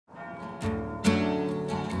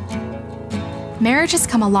Marriage has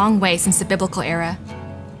come a long way since the biblical era.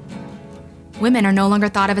 Women are no longer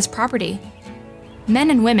thought of as property. Men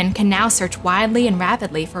and women can now search widely and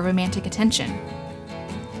rapidly for romantic attention.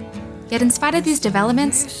 Yet in spite of these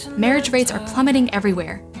developments, marriage rates are plummeting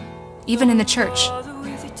everywhere, even in the church.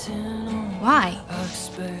 Why?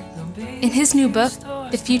 In his new book,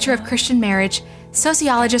 The Future of Christian Marriage,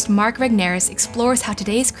 sociologist Regnerus explores how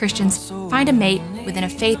today's Christians find a mate within a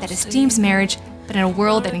faith that esteems marriage, but in a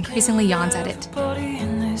world that increasingly yawns at it.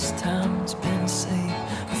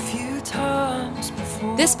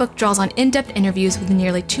 This book draws on in-depth interviews with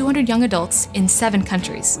nearly 200 young adults in 7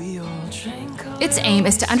 countries. Its aim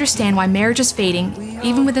is to understand why marriage is fading,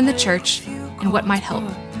 even within the church, and what might help.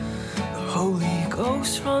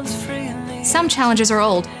 Some challenges are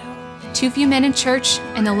old: too few men in church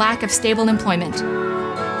and the lack of stable employment.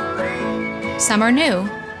 Some are new,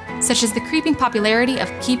 such as the creeping popularity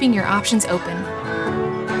of keeping your options open.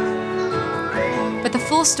 But the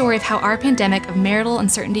full story of how our pandemic of marital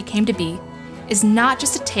uncertainty came to be is not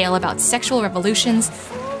just a tale about sexual revolutions,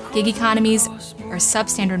 gig economies, or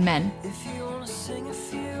substandard men.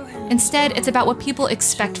 Instead, it's about what people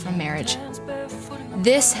expect from marriage.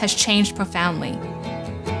 This has changed profoundly.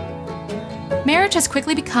 Marriage has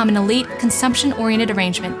quickly become an elite, consumption-oriented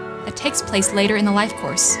arrangement that takes place later in the life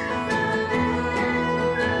course.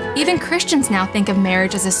 Even Christians now think of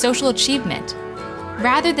marriage as a social achievement,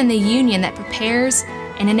 rather than the union that prepares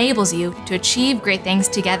and enables you to achieve great things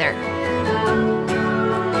together.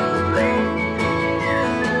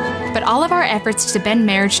 But all of our efforts to bend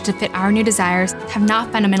marriage to fit our new desires have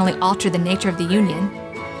not fundamentally altered the nature of the union.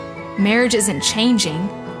 Marriage isn't changing,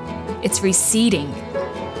 it's receding.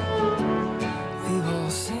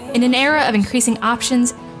 In an era of increasing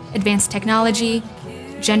options, advanced technology,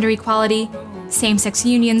 gender equality, same-sex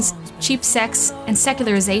unions, cheap sex, and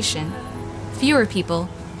secularization, fewer people,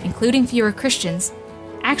 including fewer Christians,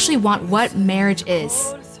 actually want what marriage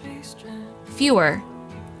is. Fewer,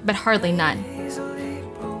 but hardly none.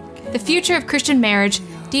 The Future of Christian Marriage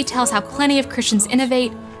details how plenty of Christians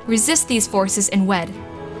innovate, resist these forces, and wed.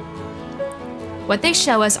 What they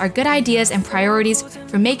show us are good ideas and priorities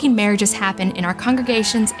for making marriages happen in our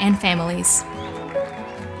congregations and families.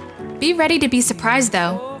 Be ready to be surprised,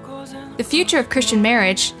 though. The future of Christian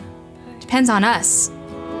marriage depends on us.